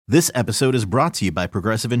This episode is brought to you by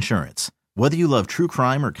Progressive Insurance. Whether you love true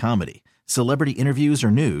crime or comedy, celebrity interviews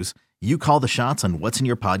or news, you call the shots on what's in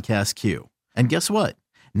your podcast queue. And guess what?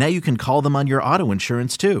 Now you can call them on your auto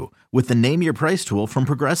insurance too with the Name Your Price tool from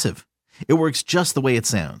Progressive. It works just the way it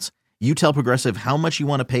sounds. You tell Progressive how much you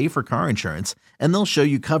want to pay for car insurance, and they'll show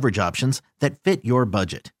you coverage options that fit your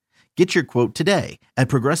budget. Get your quote today at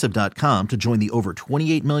Progressive.com to join the over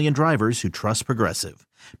 28 million drivers who trust Progressive.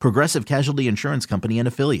 Progressive Casualty Insurance Company and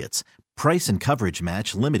Affiliates. Price and coverage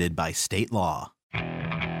match limited by state law.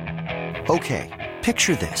 Okay,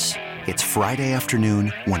 picture this. It's Friday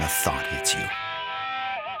afternoon when a thought hits you.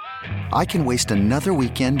 I can waste another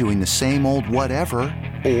weekend doing the same old whatever,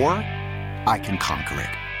 or I can conquer it.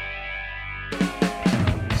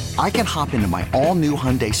 I can hop into my all-new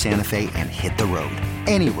Hyundai Santa Fe and hit the road.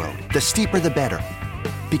 Any road. The steeper, the better.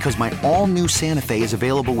 Because my all-new Santa Fe is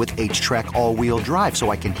available with H-Track all-wheel drive,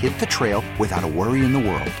 so I can hit the trail without a worry in the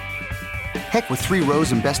world. Heck, with 3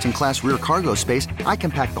 rows and best-in-class rear cargo space, I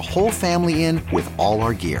can pack the whole family in with all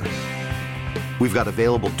our gear. We've got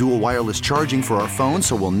available dual wireless charging for our phones,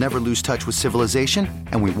 so we'll never lose touch with civilization,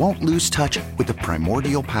 and we won't lose touch with the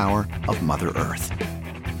primordial power of Mother Earth.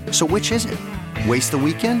 So which is it? Waste the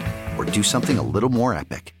weekend or do something a little more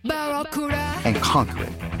epic? And conquer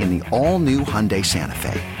it in the all-new Hyundai Santa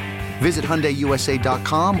Fe. Visit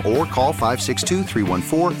HyundaiUSA.com or call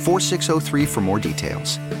 562-314-4603 for more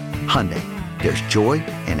details. Hyundai, there's joy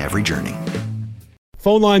in every journey.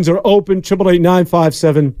 Phone lines are open,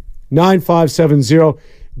 888-957-9570.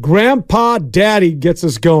 Grandpa Daddy gets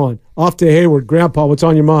us going. Off to Hayward. Grandpa, what's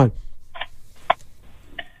on your mind?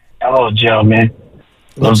 Hello, gentlemen.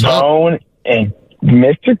 Devone and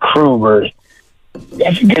Mr. Krueger.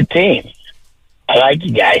 That's a good team. I like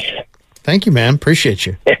you guys. Thank you, man. Appreciate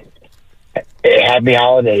you. Happy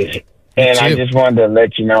holidays. And I just wanted to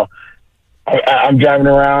let you know, I'm driving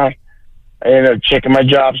around, checking my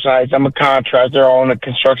job sites. I'm a contractor. I own a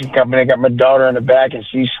construction company. I got my daughter in the back, and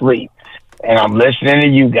she's asleep. And I'm listening to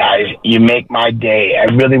you guys. You make my day. I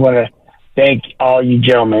really want to thank all you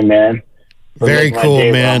gentlemen, man. Very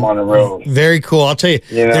cool, man. On the road. Very cool. I'll tell you,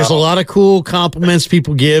 there's a lot of cool compliments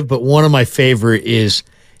people give, but one of my favorite is,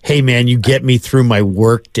 hey, man, you get me through my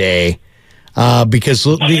work day. Because,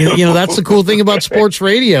 that's the cool thing about sports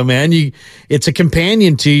radio, man. It's a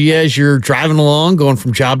companion to you as you're driving along, going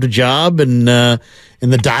from job to job, and in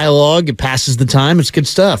the dialogue, it passes the time. It's good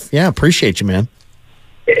stuff. Yeah, appreciate you, man.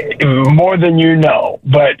 More than you know,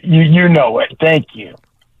 but you know it. Thank you.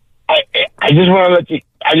 I just want to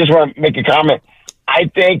make a comment. I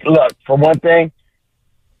think, look, for one thing,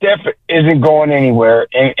 Steph isn't going anywhere.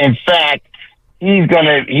 In fact, he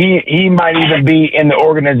might even be in the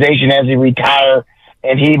organization as he retires,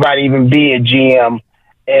 and he might even be a GM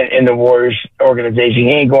in the Warriors organization.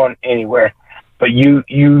 He ain't going anywhere. But you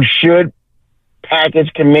should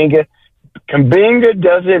package Kuminga. Kuminga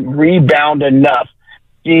doesn't rebound enough.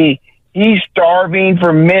 He's starving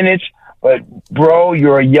for minutes. But, bro,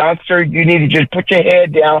 you're a youngster. You need to just put your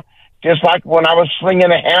head down. Just like when I was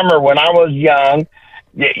slinging a hammer when I was young,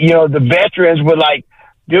 the veterans were like,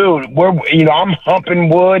 dude, I'm humping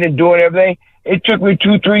wood and doing everything. It took me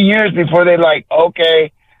 2-3 years before they like,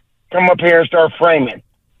 okay, come up here and start framing.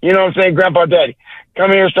 You know what I'm saying, Grandpa Daddy?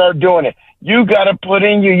 Come here and start doing it. You got to put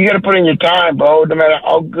in your time, bro, no matter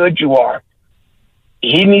how good you are.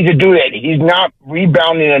 He needs to do that. He's not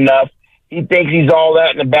rebounding enough. He thinks he's all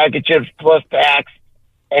that in a bag of chips plus tax.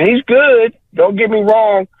 And he's good. Don't get me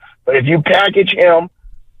wrong. But if you package him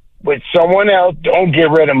with someone else, don't get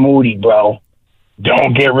rid of Moody, bro.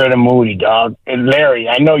 Don't get rid of Moody, dog. And Larry,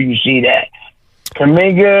 I know you see that.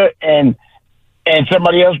 Kuminga and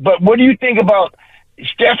somebody else. But what do you think about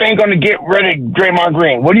Steph ain't going to get rid of Draymond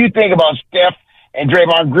Green? What do you think about Steph and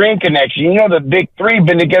Draymond Green connection? The big three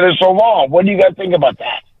been together so long. What do you guys think about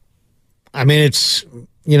that? I mean, it's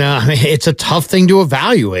a tough thing to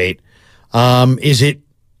evaluate. Is it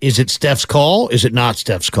Steph's call? Is it not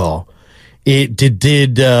Steph's call? It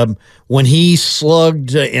did when he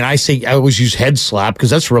slugged, and I always use head slap because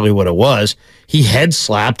that's really what it was. He head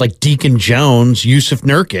slapped like Deacon Jones, Yusuf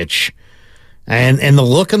Nurkic, and the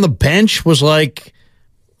look on the bench was like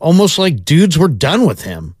almost like dudes were done with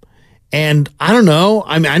him. And I don't know.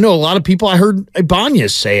 I mean, I know a lot of people. I heard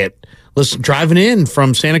Ibanez say it. Listen, driving in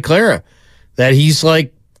from Santa Clara, that he's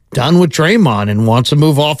like done with Draymond and wants to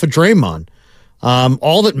move off of Draymond.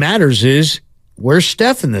 All that matters is where's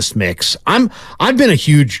Steph in this mix? I've been a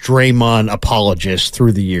huge Draymond apologist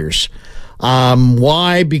through the years.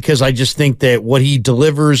 Why? Because I just think that what he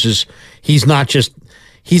delivers is he's not just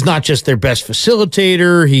he's not just their best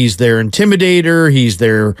facilitator, he's their intimidator, he's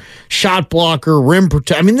their shot blocker, rim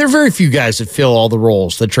protector. I mean, there are very few guys that fill all the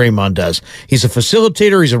roles that Draymond does. He's a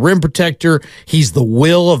facilitator, he's a rim protector, he's the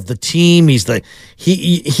will of the team, he's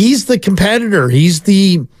the competitor, he's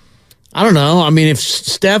the, I don't know. I mean, if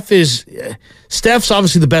Steph's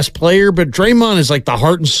obviously the best player, but Draymond is like the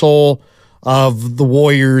heart and soul of the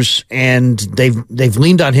Warriors, and they've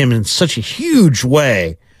leaned on him in such a huge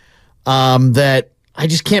way that I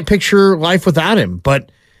just can't picture life without him.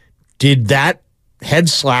 But did that head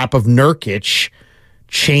slap of Nurkic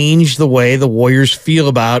change the way the Warriors feel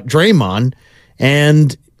about Draymond?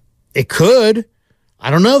 And it could. I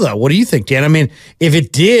don't know, though. What do you think, Dan? I mean, if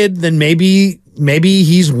it did, then maybe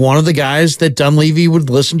he's one of the guys that Dunleavy would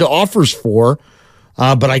listen to offers for.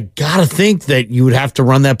 But I gotta think that you would have to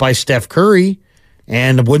run that by Steph Curry,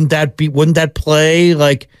 and wouldn't that play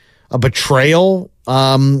like a betrayal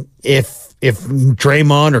if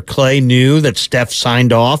Draymond or Klay knew that Steph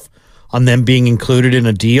signed off on them being included in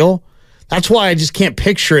a deal? That's why I just can't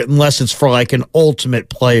picture it unless it's for like an ultimate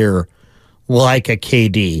player like a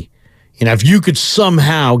KD. You know, if you could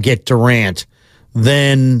somehow get Durant,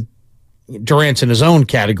 then Durant's in his own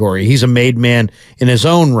category. He's a made man in his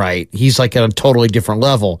own right. He's like at a totally different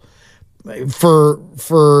level. For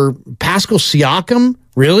Pascal Siakam,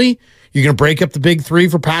 really? You're going to break up the big three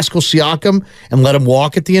for Pascal Siakam and let him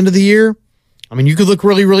walk at the end of the year? I mean, you could look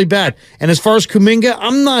really, really bad. And as far as Kuminga,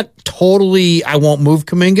 I won't move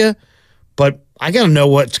Kuminga, but I got to know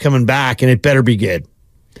what's coming back, and it better be good.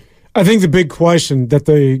 I think the big question that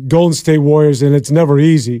the Golden State Warriors, and it's never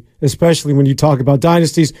easy, especially when you talk about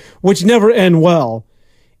dynasties, which never end well,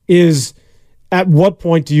 is at what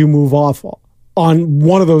point do you move off on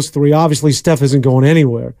one of those three? Obviously, Steph isn't going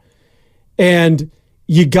anywhere. And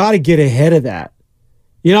you got to get ahead of that.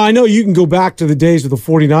 You know, I know you can go back to the days of the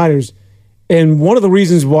 49ers, and one of the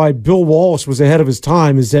reasons why Bill Walsh was ahead of his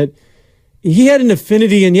time is that he had an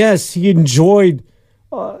affinity, and yes, he enjoyed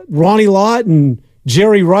Ronnie Lott and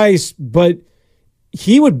Jerry Rice, but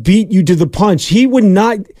he would beat you to the punch. He would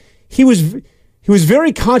not. He was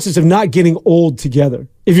very conscious of not getting old together.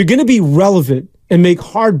 If you're going to be relevant and make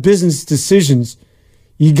hard business decisions,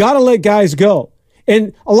 you got to let guys go.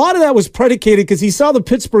 And a lot of that was predicated because he saw the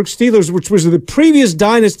Pittsburgh Steelers, which was the previous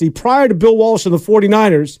dynasty prior to Bill Walsh and the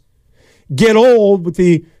 49ers, get old with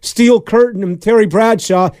the steel curtain and Terry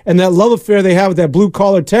Bradshaw and that love affair they have with that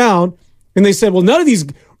blue-collar town. And they said, well, none of these...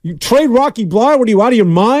 You trade Rocky Bleier? What, are you out of your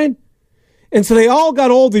mind? And so they all got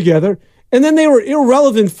old together, and then they were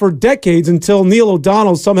irrelevant for decades until Neil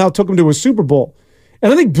O'Donnell somehow took them to a Super Bowl.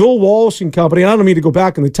 And I think Bill Walsh and company, I don't mean to go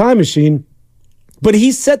back in the time machine, but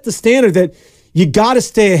he set the standard that you got to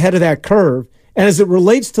stay ahead of that curve. And as it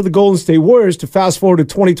relates to the Golden State Warriors, to fast forward to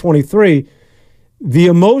 2023, the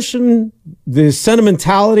emotion, the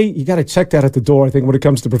sentimentality, you got to check that at the door, I think, when it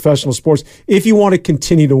comes to professional sports, if you want to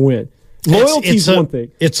continue to win. Loyalty's one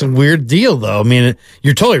thing. It's a weird deal, though. I mean,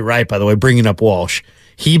 you're totally right, by the way, bringing up Walsh.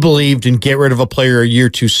 He believed in get rid of a player a year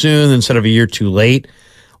too soon instead of a year too late.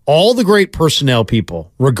 All the great personnel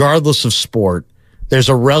people, regardless of sport, there's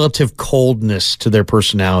a relative coldness to their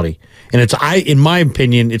personality. And in my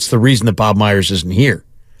opinion, it's the reason that Bob Myers isn't here.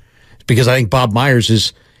 It's because I think Bob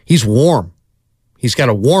Myers he's warm. He's got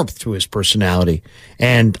a warmth to his personality.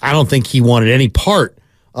 And I don't think he wanted any part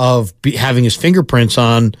of having his fingerprints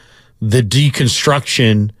on the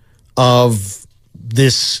deconstruction of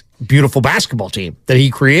this beautiful basketball team that he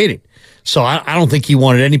created. So I don't think he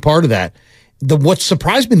wanted any part of that. What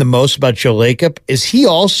surprised me the most about Joe Lacob is he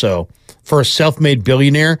also, for a self-made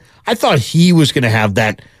billionaire, I thought he was going to have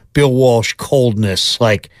that Bill Walsh coldness,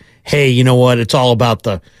 like, hey, you know what, it's all about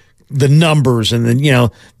the numbers and then, you know,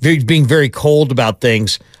 being very cold about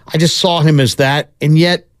things. I just saw him as that, and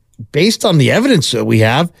yet, based on the evidence that we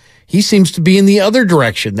have, he seems to be in the other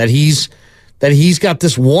direction, that he's got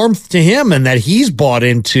this warmth to him and that he's bought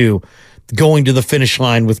into going to the finish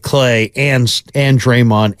line with Klay and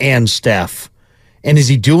Draymond and Steph. And is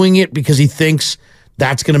he doing it because he thinks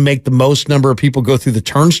that's going to make the most number of people go through the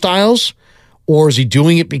turnstiles? Or is he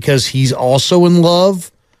doing it because he's also in love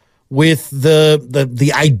with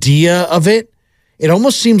the idea of it? It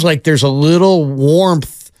almost seems like there's a little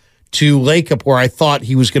warmth to Lacob where I thought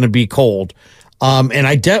he was going to be cold. And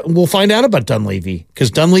we'll find out about Dunleavy because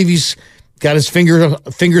Dunleavy's got his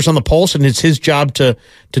fingers on the pulse, and it's his job to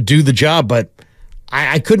do the job. But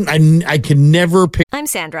I could never pick. I'm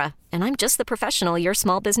Sandra, and I'm just the professional your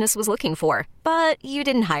small business was looking for. But you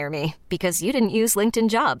didn't hire me because you didn't use LinkedIn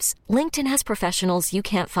Jobs. LinkedIn has professionals you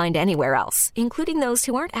can't find anywhere else, including those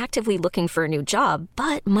who aren't actively looking for a new job,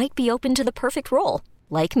 but might be open to the perfect role,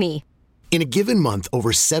 like me. In a given month,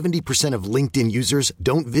 over 70% of LinkedIn users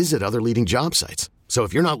don't visit other leading job sites. So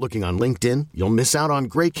if you're not looking on LinkedIn, you'll miss out on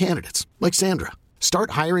great candidates like Sandra.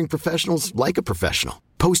 Start hiring professionals like a professional.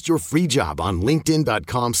 Post your free job on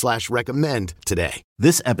linkedin.com/recommend today.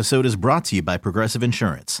 This episode is brought to you by Progressive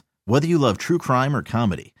Insurance. Whether you love true crime or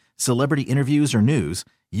comedy, celebrity interviews or news,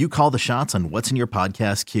 you call the shots on what's in your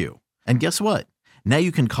podcast queue. And guess what? Now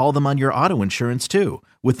you can call them on your auto insurance too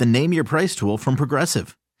with the Name Your Price tool from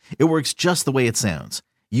Progressive. It works just the way it sounds.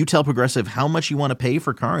 You tell Progressive how much you want to pay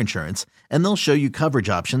for car insurance, and they'll show you coverage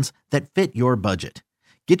options that fit your budget.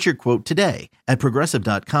 Get your quote today at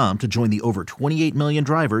Progressive.com to join the over 28 million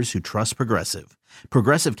drivers who trust Progressive.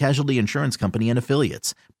 Progressive Casualty Insurance Company and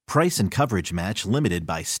Affiliates. Price and coverage match limited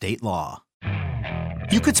by state law.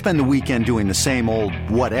 You could spend the weekend doing the same old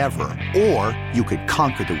whatever, or you could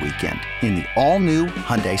conquer the weekend in the all-new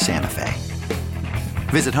Hyundai Santa Fe.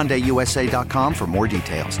 Visit HyundaiUSA.com for more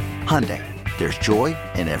details. Hyundai, there's joy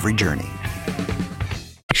in every journey.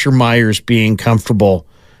 Picture Myers being comfortable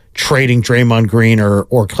trading Draymond Green or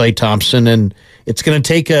Klay Thompson, and it's going to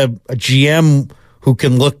take a GM who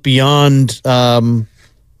can look beyond,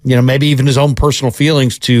 maybe even his own personal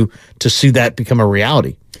feelings to see that become a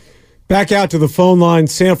reality. Back out to the phone line,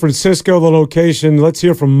 San Francisco, the location. Let's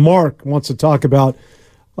hear from Mark. Wants to talk about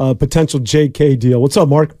a potential JK deal. What's up,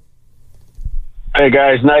 Mark? Hey,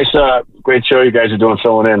 guys. Nice, great show you guys are doing,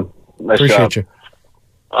 filling in. Nice Appreciate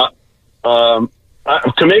job. You.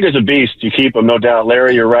 Kuminga's a beast. You keep him, no doubt.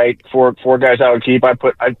 Larry, you're right. Four guys I would keep. I'd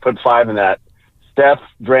put 5 in that. Steph,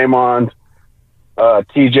 Draymond,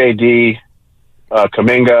 TJD,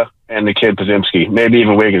 Kuminga, and the kid Podziemski. Maybe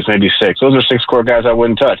even Wiggins, maybe 6. Those are 6 core guys I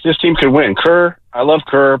wouldn't touch. This team could win. Kerr, I love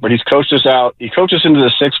Kerr, but he's coached us out. He coached us into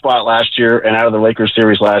the 6th spot last year and out of the Lakers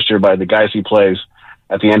series last year by the guys he plays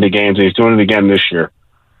at the end of games, and he's doing it again this year.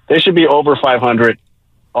 They should be over 500.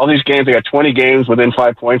 All these games, they got 20 games within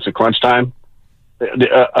 5 points at crunch time.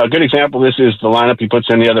 A good example of this is the lineup he puts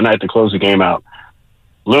in the other night to close the game out.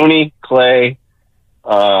 Looney, Klay,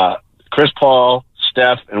 Chris Paul,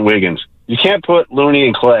 Steph, and Wiggins. You can't put Looney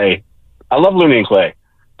and Klay. I love Looney and Klay,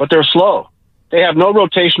 but they're slow. They have no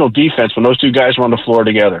rotational defense when those 2 guys are on the floor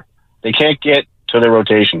together. They can't get to their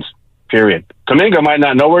rotations, period. Kuminga might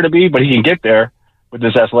not know where to be, but he can get there with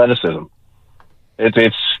his athleticism.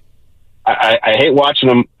 I hate watching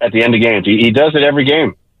him at the end of games. He does it every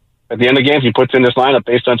game. At the end of games, he puts in this lineup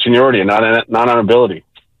based on seniority and not on ability.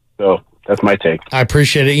 So that's my take. I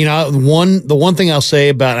appreciate it. The one thing I'll say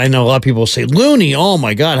about, I know a lot of people say, Looney, oh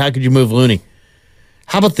my God, how could you move Looney?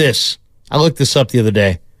 How about this? I looked this up the other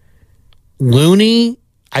day. Looney,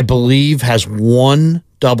 I believe, has 1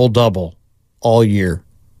 double-double all year.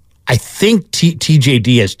 I think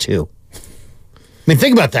TJD has 2. I mean,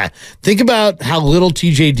 think about that. Think about how little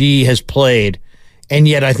TJD has played, and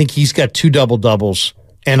yet I think he's got 2 double-doubles.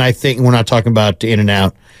 And I think we're not talking about in and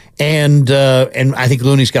out. And I think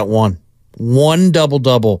Looney's got 1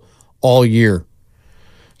 double-double all year.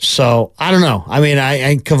 So, I don't know. I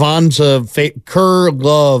mean, Kavan's Kerr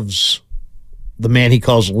loves the man he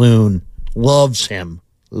calls Loon. Loves him.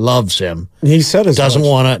 He said as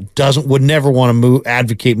much. Would never want to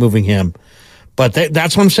advocate moving him. But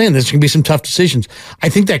that's what I'm saying. There's going to be some tough decisions. I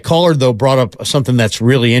think that caller, though, brought up something that's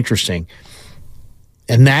really interesting.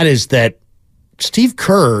 And that is that Steve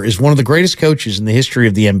Kerr is one of the greatest coaches in the history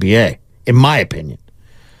of the NBA, in my opinion.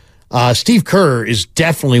 Steve Kerr is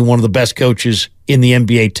definitely one of the best coaches in the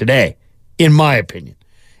NBA today, in my opinion.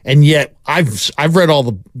 And yet, I've read all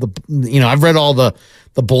the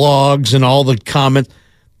blogs and all the comments.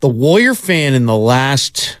 The Warrior fan in the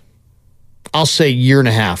last, I'll say, year and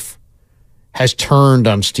a half has turned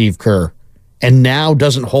on Steve Kerr and now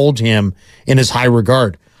doesn't hold him in as high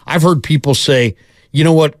regard. I've heard people say, you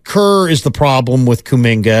know what, Kerr is the problem with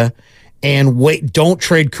Kuminga, and don't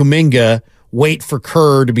trade Kuminga, wait for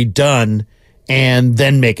Kerr to be done, and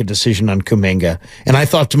then make a decision on Kuminga. And I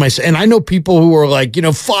thought to myself, and I know people who are like,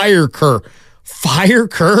 fire Kerr. Fire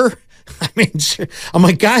Kerr? I mean, I'm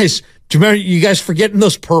like, guys, do you remember you guys forgetting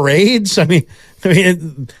those parades? I mean,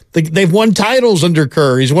 they've won titles under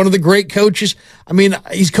Kerr. He's one of the great coaches. I mean,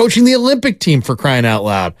 he's coaching the Olympic team, for crying out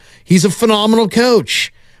loud. He's a phenomenal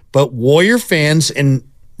coach. But Warrior fans, and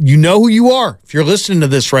you know who you are if you're listening to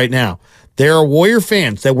this right now, there are Warrior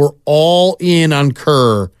fans that were all in on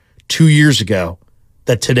Kerr 2 years ago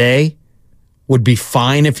that today would be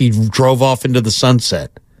fine if he drove off into the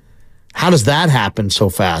sunset. How does that happen so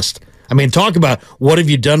fast? I mean, talk about what have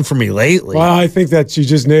you done for me lately? Well, I think that you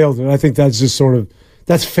just nailed it. I think that's just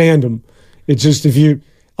that's fandom. It's just a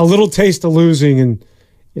little taste of losing, and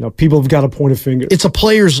people have got to point a finger. It's a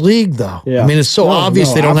players' league, though. Yeah. I mean, it's so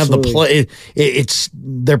obvious they don't absolutely. have the play. It's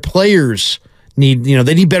their players need.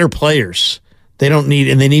 They need better players. They don't need,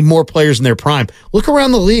 and they need more players in their prime. Look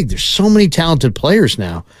around the league. There's so many talented players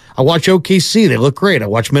now. I watch OKC. They look great. I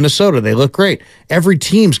watch Minnesota. They look great. Every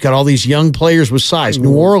team's got all these young players with size.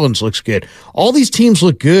 New Orleans looks good. All these teams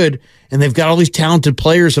look good, and they've got all these talented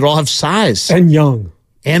players that all have size. And young.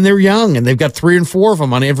 And they're young, and they've got 3 and 4 of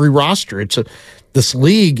them on every roster. This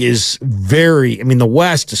league is the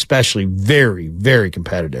West especially, very, very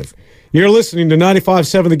competitive. You're listening to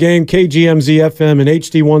 95.7 The Game, KGMZ FM and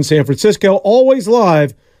HD1 San Francisco, always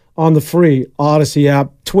live on the free Odyssey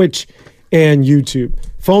app, Twitch, and YouTube.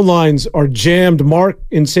 Phone lines are jammed. Mark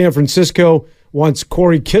in San Francisco wants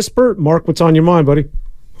Corey Kispert. Mark, what's on your mind, buddy?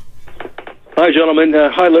 Hi, gentlemen.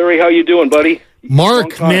 Hi, Larry. How you doing, buddy?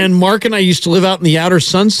 Mark and I used to live out in the outer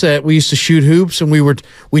Sunset. We used to shoot hoops, and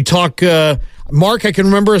we talk. Mark, I can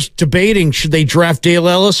remember us debating, should they draft Dale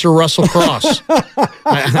Ellis or Russell Cross?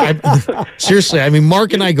 Seriously,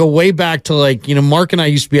 Mark and I go way back to Mark and I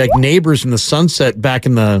used to be like neighbors in the Sunset back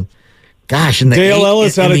in the, Dale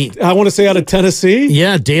Ellis out of Tennessee?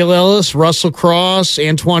 Yeah, Dale Ellis, Russell Cross,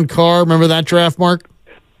 Antoine Carr. Remember that draft, Mark?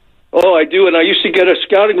 Oh, I do, and I used to get a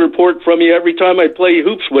scouting report from you every time I play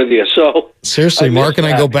hoops with you. So seriously, Mark and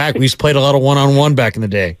I go back. We used to play a lot of one-on-one back in the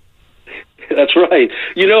day. That's right.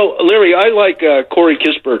 Larry, I like Corey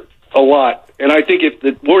Kispert a lot, and I think if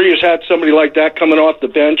the Warriors had somebody like that coming off the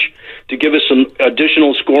bench to give us some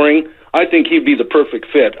additional scoring, I think he'd be the perfect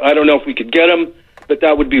fit. I don't know if we could get him, but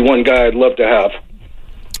that would be one guy I'd love to have.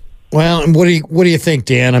 Well, and what do you think,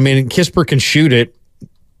 Dan? Kispert can shoot it,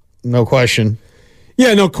 no question.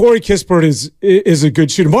 Yeah, no, Corey Kispert is a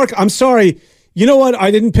good shooter. Mark, I'm sorry. You know what?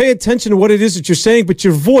 I didn't pay attention to what it is that you're saying, but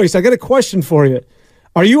your voice, I got a question for you.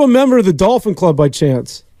 Are you a member of the Dolphin Club by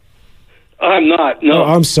chance? I'm not, no. Oh,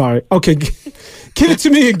 I'm sorry. Okay, give it to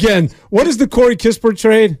me again. What is the Corey Kispert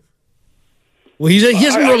trade? Well, he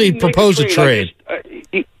hasn't really proposed a trade.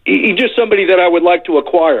 He's just somebody that I would like to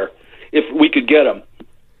acquire if we could get him.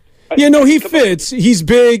 Yeah, no, he fits. He's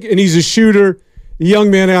big, and he's a shooter. The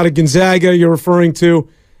young man out of Gonzaga you're referring to.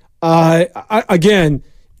 Again,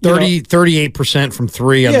 38% from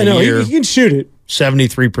three on the year. He can shoot it.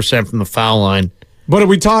 73% from the foul line. But are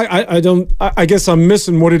we talking? I guess I'm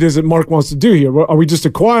missing what it is that Mark wants to do here. Are we just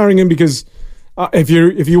acquiring him because if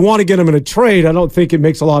you want to get him in a trade, I don't think it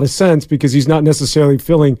makes a lot of sense because he's not necessarily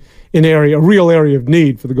filling a real area of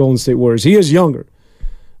need for the Golden State Warriors. He is younger,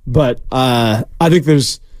 but I think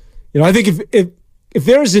there's, I think if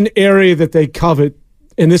there's an area that they covet,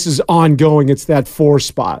 and this is ongoing, it's that 4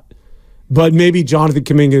 spot. But maybe Jonathan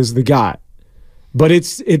Kuminga is the guy. But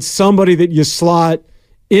it's somebody that you slot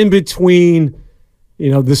in between,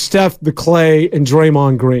 the Steph, the Klay, and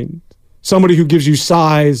Draymond Green. Somebody who gives you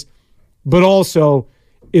size, but also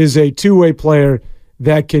is a two-way player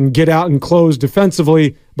that can get out and close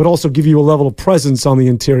defensively, but also give you a level of presence on the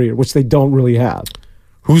interior, which they don't really have.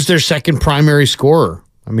 Who's their second primary scorer?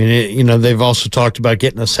 They've also talked about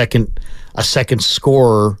getting a second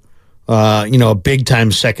scorer, a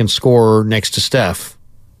big-time second scorer next to Steph.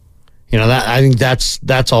 I think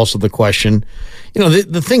that's also the question.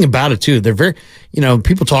 The thing about it too, they're very,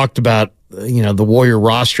 people talked about, the Warrior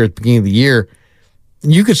roster at the beginning of the year.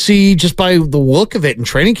 You could see just by the look of it in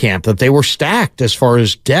training camp that they were stacked as far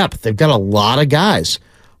as depth. They've got a lot of guys,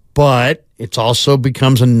 but it's also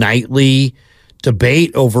becomes a nightly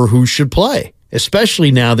debate over who should play, especially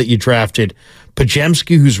now that you drafted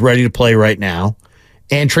Podziemski, who's ready to play right now,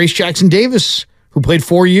 and Trace Jackson-Davis, who played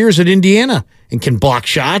 4 years at Indiana and can block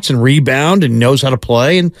shots and rebound and knows how to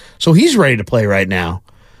play. And so he's ready to play right now.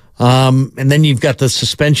 And then you've got the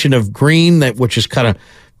suspension of Green, which has kind of,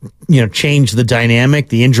 changed the dynamic,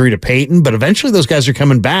 the injury to Peyton. But eventually those guys are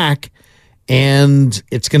coming back, and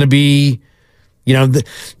it's going to be,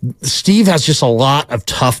 Steve has just a lot of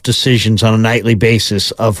tough decisions on a nightly basis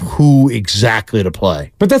of who exactly to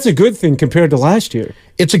play. But that's a good thing compared to last year.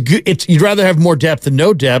 You'd rather have more depth than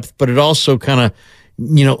no depth, but it also kind of,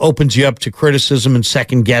 opens you up to criticism and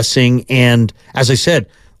second guessing. And as I said,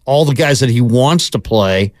 all the guys that he wants to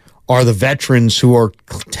play are the veterans who are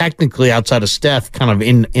technically outside of Steph, kind of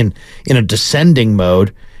in a descending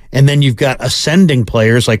mode. And then you've got ascending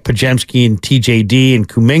players like Podziemski and TJD and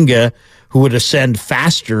Kuminga, who would ascend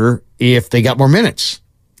faster if they got more minutes.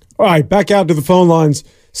 All right, back out to the phone lines.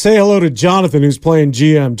 Say hello to Jonathan, who's playing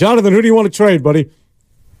GM. Jonathan, who do you want to trade, buddy?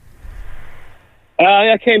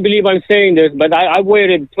 I can't believe I'm saying this, but I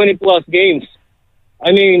waited 20-plus games.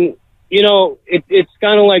 It's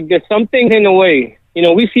kind of like there's something in the way.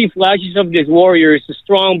 We see flashes of this Warriors, a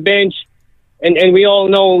strong bench, and we all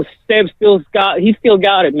know Steph still got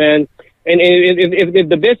it, man. And if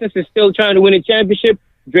the business is still trying to win a championship,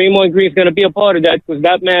 Draymond Green is going to be a part of that because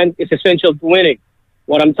that man is essential to winning.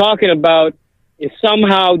 What I'm talking about is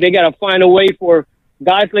somehow they got to find a way for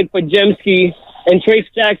guys like Pajemski and Trace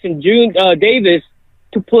Jackson, Davis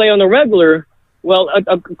to play on the regular. Well,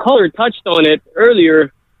 a caller touched on it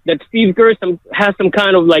earlier that Steve Kerr has some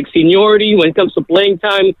kind of like seniority when it comes to playing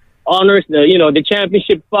time, honors the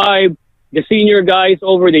championship 5, the senior guys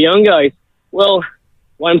over the young guys. Well,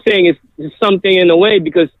 what I'm saying is something in a way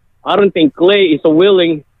because I don't think Klay is a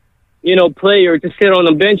willing, player to sit on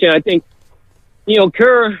the bench, and I think,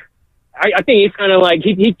 Kerr, I think he's kind of like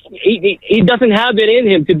he doesn't have it in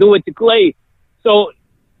him to do it to Klay. So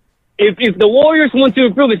if the Warriors want to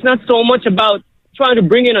improve, it's not so much about trying to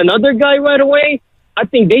bring in another guy right away. I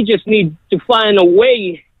think they just need to find a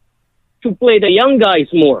way to play the young guys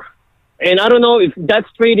more. And I don't know if that's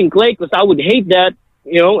trading Klay, because I would hate that.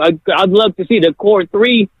 I'd love to see the core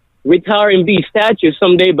 3 retire and be statues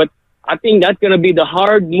someday, but I think that's going to be the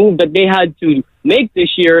hard move that they had to make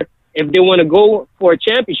this year if they want to go for a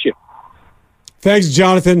championship. Thanks,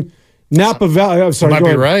 Jonathan. Napa Valley. I'm sorry. He might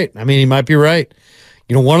be right. I mean, he might be right.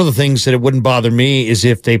 One of the things that it wouldn't bother me is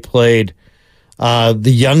if they played the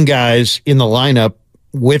young guys in the lineup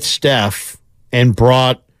with Steph and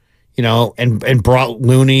brought, and brought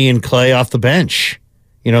Looney and Klay off the bench.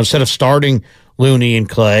 Instead of starting Looney and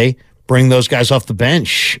Klay, bring those guys off the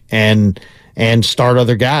bench and start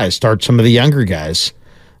other guys, start some of the younger guys.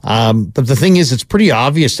 But the thing is, it's pretty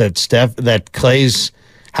obvious that Klay's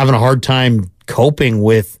having a hard time coping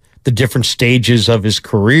with the different stages of his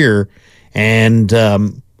career, and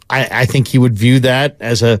I think he would view that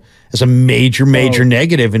as a major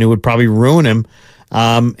negative, and it would probably ruin him.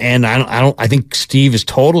 And I think Steve is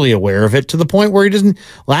totally aware of it, to the point where he doesn't.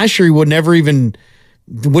 Last year, he wouldn't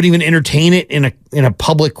even entertain it in a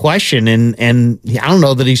public question, and I don't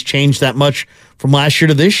know that he's changed that much from last year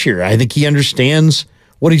to this year. I think he understands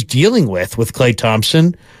what he's dealing with Klay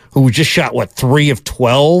Thompson, who just shot 3 of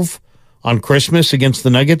 12 on Christmas against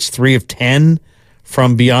the Nuggets, 3 of 10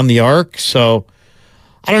 from beyond the arc. So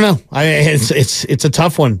I don't know. It's a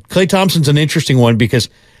tough one. Klay Thompson's an interesting one because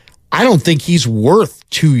I don't think he's worth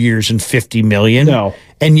 2 years and $50 million. No.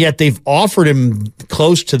 And yet they've offered him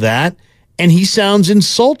close to that, and he sounds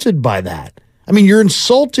insulted by that. I mean, you're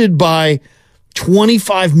insulted by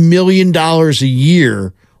 $25 million a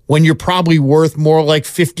year when you're probably worth more like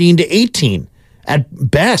 15 to 18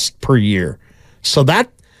 at best per year. So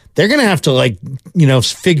that they're going to have to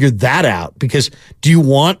figure that out, because do you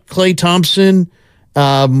want Klay Thompson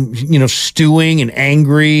stewing and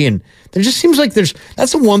angry? And there just seems like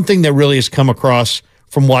that's the one thing that really has come across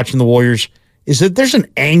from watching the Warriors, is that there's an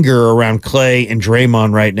anger around Klay and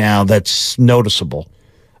Draymond right now that's noticeable.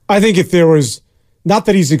 I think if there was, not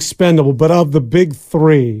that he's expendable, but of the big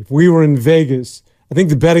 3, if we were in Vegas, I think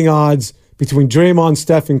the betting odds between Draymond,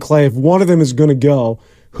 Steph, and Klay, if one of them is going to go,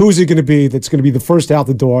 who's it going to be that's going to be the first out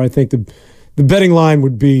the door? I think the betting line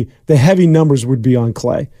would be, the heavy numbers would be on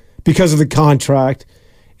Klay because of the contract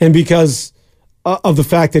and because of the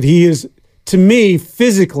fact that he is, to me,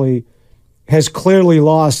 physically, has clearly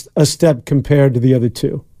lost a step compared to the other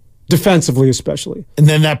 2, defensively especially. And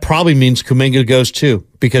then that probably means Kuminga goes too,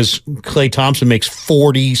 because Klay Thompson makes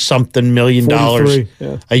 $40-something million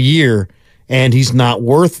a year, and he's not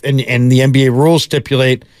worth, and the NBA rules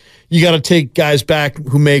stipulate you got to take guys back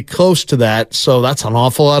who make close to that. So that's an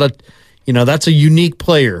awful lot of, that's a unique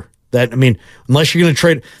player. That, I mean, unless you're going to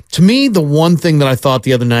trade. To me, the one thing that I thought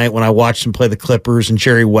the other night when I watched him play the Clippers and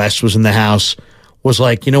Jerry West was in the house was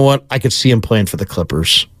like, you know what? I could see him playing for the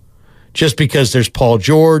Clippers. Just because there's Paul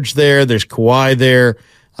George there, there's Kawhi there,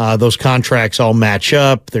 those contracts all match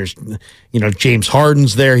up. There's, James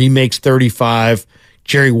Harden's there. He makes 35.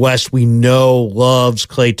 Jerry West, we know, loves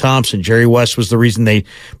Klay Thompson. Jerry West was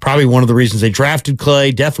probably one of the reasons they drafted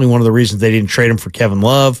Klay, definitely one of the reasons they didn't trade him for Kevin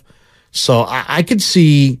Love. So I could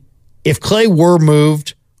see, if Klay were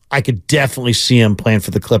moved, I could definitely see him playing for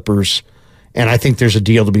the Clippers, and I think there's a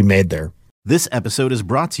deal to be made there. This episode is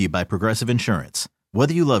brought to you by Progressive Insurance.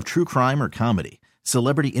 Whether you love true crime or comedy,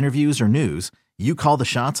 celebrity interviews or news, you call the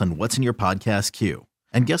shots on what's in your podcast queue.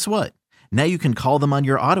 And guess what? Now you can call them on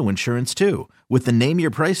your auto insurance too, with the Name Your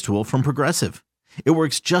Price tool from Progressive. It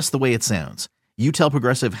works just the way it sounds. You tell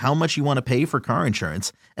Progressive how much you want to pay for car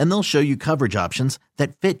insurance, and they'll show you coverage options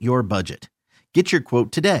that fit your budget. Get your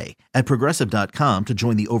quote today at Progressive.com to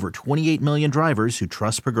join the over 28 million drivers who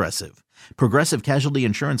trust Progressive. Progressive Casualty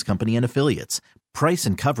Insurance Company and Affiliates. Price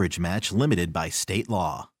and coverage match limited by state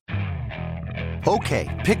law.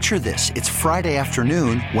 Okay, picture this. It's Friday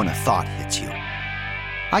afternoon when a thought hits you.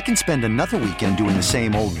 I can spend another weekend doing the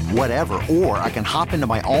same old whatever, or I can hop into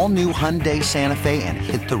my all-new Hyundai Santa Fe and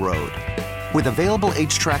hit the road. With available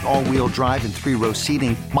H-Track all-wheel drive and 3-row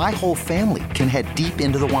seating, my whole family can head deep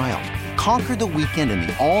into the wild. Conquer the weekend in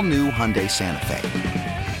the all-new Hyundai Santa Fe.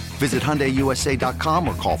 Visit HyundaiUSA.com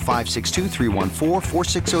or call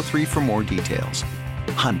 562-314-4603 for more details.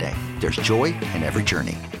 Hyundai, there's joy in every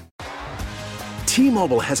journey.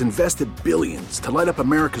 T-Mobile has invested billions to light up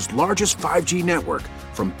America's largest 5G network,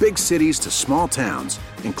 from big cities to small towns,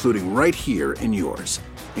 including right here in yours.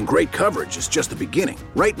 And great coverage is just the beginning.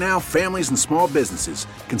 Right now, families and small businesses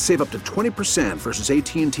can save up to 20% versus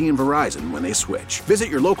AT&T and Verizon when they switch. Visit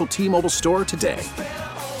your local T-Mobile store today.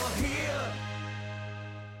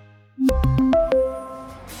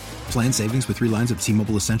 Plan savings with 3 lines of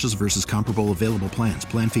T-Mobile Essentials versus comparable available plans.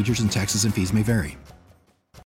 Plan features and taxes and fees may vary.